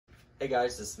Hey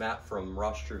guys, this is Matt from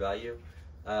Ross True Value.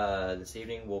 This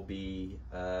evening we'll be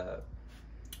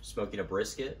smoking a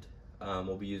brisket.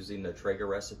 We'll be using the Traeger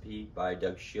recipe by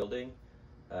Doug Shielding.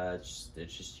 You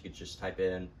could just type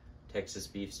in Texas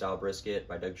beef style brisket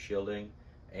by Doug Shielding,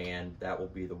 and that will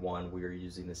be the one we are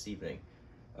using this evening.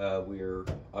 We're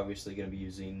obviously going to be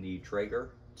using the Traeger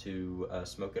to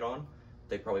smoke it on.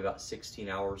 Take probably about 16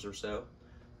 hours or so.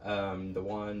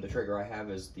 The Traeger I have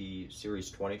is the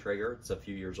Series 20 Traeger. It's a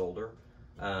few years older,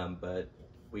 but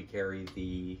we carry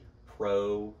the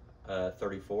Pro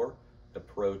 34, the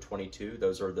Pro 22.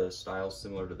 Those are the styles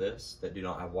similar to this that do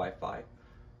not have Wi-Fi.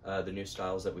 The new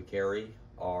styles that we carry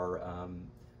are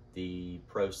the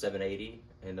Pro 780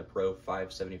 and the Pro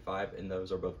 575, and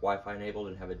those are both Wi-Fi enabled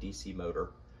and have a DC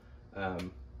motor.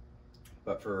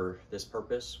 But for this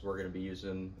purpose, we're going to be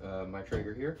using my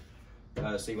Traeger here.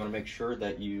 So you want to make sure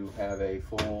that you have a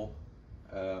full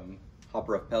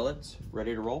hopper of pellets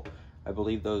ready to roll. I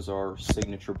believe those are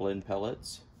Signature Blend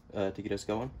pellets to get us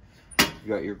going. You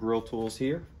got your grill tools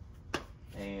here,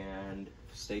 and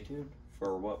stay tuned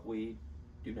for what we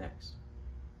do next.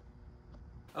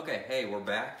 Okay, hey, we're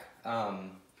back.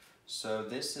 So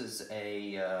this is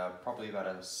a probably about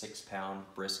a 6-pound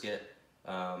brisket.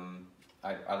 I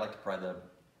like to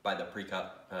buy the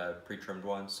pre-cut, pre-trimmed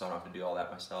ones, so I don't have to do all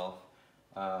that myself.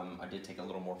 I did take a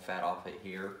little more fat off it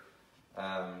here.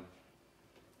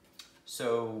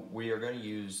 So we are going to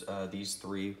use these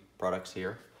 3 products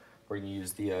here. We're going to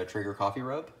use the Traeger coffee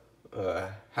rub,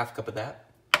 half cup of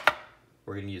that.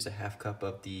 We're going to use a half cup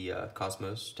of the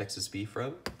Cosmos Texas beef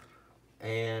rub.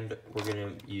 And we're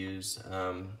going to use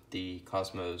the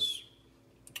Cosmos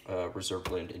Reserve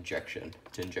Blend injection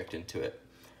to inject into it.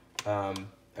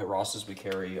 At Ross's we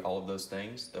carry all of those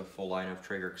things, the full line of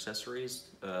Traeger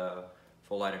accessories,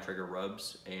 full line of Traeger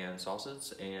rubs and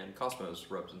sauces, and Cosmos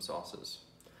rubs and sauces.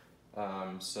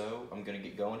 So I'm gonna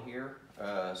get going here,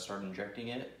 start injecting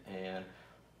it, and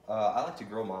I like to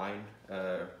grill mine,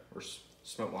 or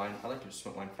smoke mine. I like to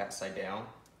smoke mine fat side down.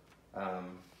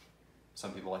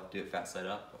 Some people like to do it fat side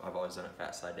up. I've always done it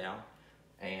fat side down,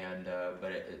 and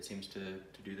but it seems to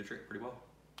do the trick pretty well.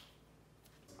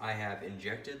 I have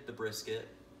injected the brisket,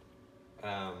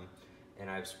 and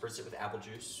I've spritzed it with apple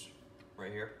juice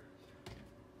right here.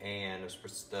 And I've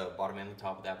spritzed the bottom and the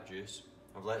top with apple juice.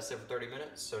 I've let it sit for 30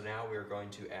 minutes, so now we're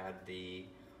going to add the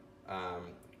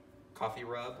coffee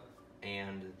rub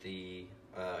and the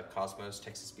Cosmos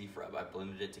Texas beef rub. I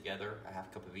blended it together, a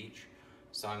half cup of each.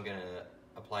 So I'm gonna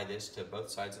apply this to both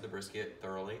sides of the brisket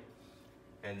thoroughly.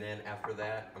 And then after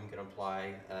that, I'm gonna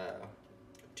apply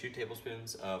 2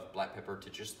 tablespoons of black pepper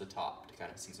to just the top to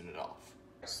kind of season it off.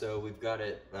 So we've got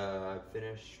it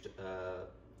finished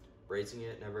braising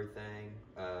it and everything.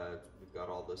 We've got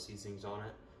all the seasonings on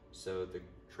it. So the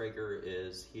Traeger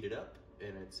is heated up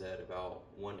and it's at about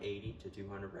 180 to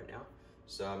 200 right now.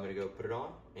 So I'm gonna go put it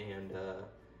on, and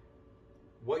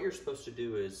what you're supposed to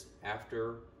do is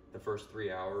after the first 3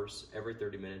 hours, every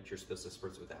 30 minutes you're supposed to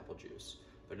spritz it with apple juice.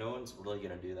 But no one's really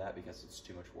gonna do that because it's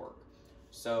too much work.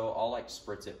 So I'll like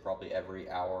spritz it probably every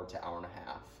hour to hour and a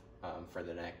half for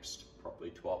the next probably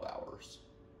 12 hours.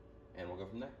 And we'll go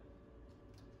from there.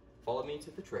 Follow me to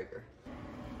the Traeger.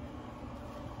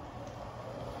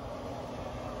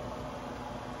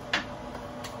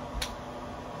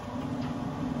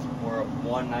 We're at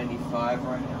 195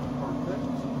 right now. Perfect.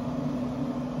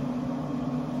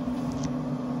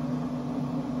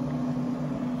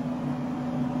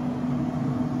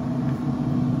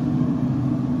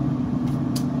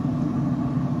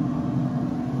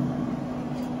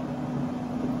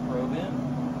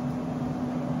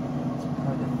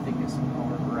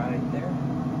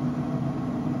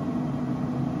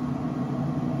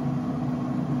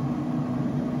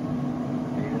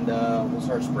 We'll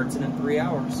start spritzing in 3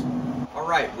 hours. All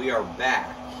right, we are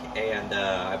back, and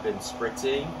I've been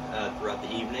spritzing throughout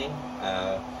the evening.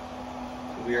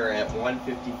 We are at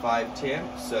 155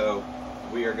 temp, so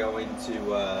we are going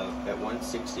to, at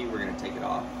 160, we're going to take it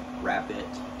off, wrap it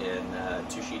in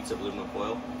 2 sheets of aluminum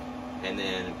foil, and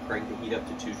then crank the heat up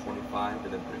to 225,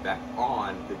 and then put it back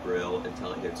on the grill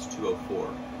until it hits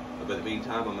 204. But in the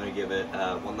meantime, I'm going to give it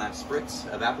one last spritz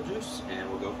of apple juice, and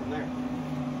we'll go from there.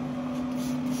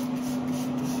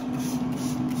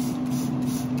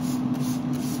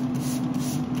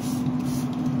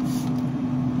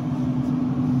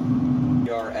 We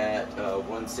are at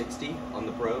 160 on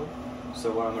the Pro.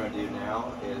 So what I'm going to do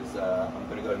now is I'm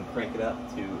going to go ahead and crank it up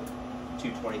to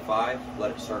 225,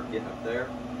 let it start getting up there.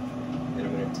 Then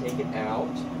I'm going to take it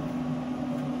out.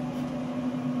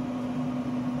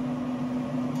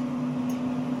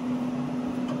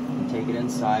 And take it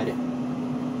inside,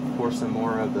 pour some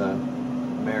more of the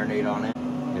marinade on it,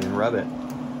 and then rub it.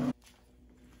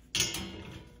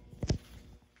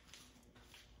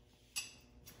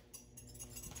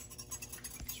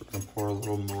 So we're gonna pour a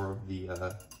little more of the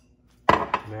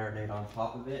marinade on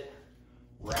top of it,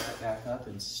 wrap it back up,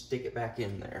 and stick it back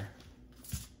in there.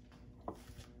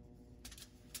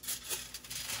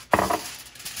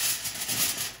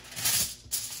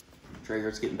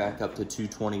 Traeger's getting back up to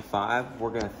 225.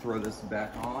 We're gonna throw this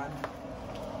back on.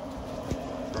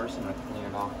 First, I'm gonna clean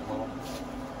it off a little.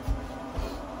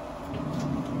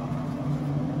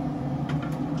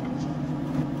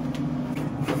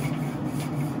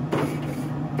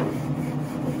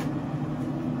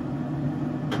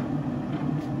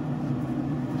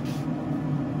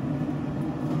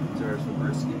 There's the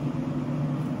brisket.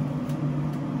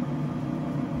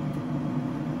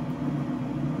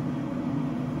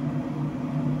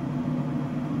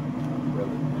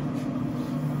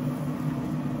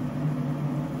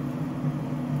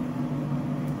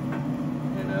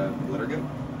 Let her go.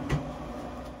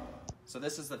 So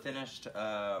this is the finished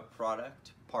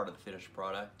product, part of the finished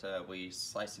product. We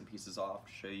sliced some pieces off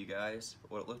to show you guys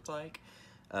what it looked like.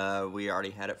 We already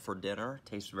had it for dinner.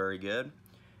 Tastes very good.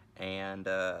 And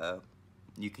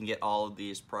you can get all of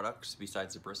these products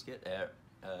besides the brisket at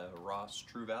Ross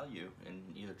True Value in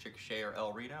either Chickasha or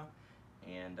El Reno.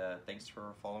 And thanks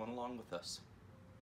for following along with us.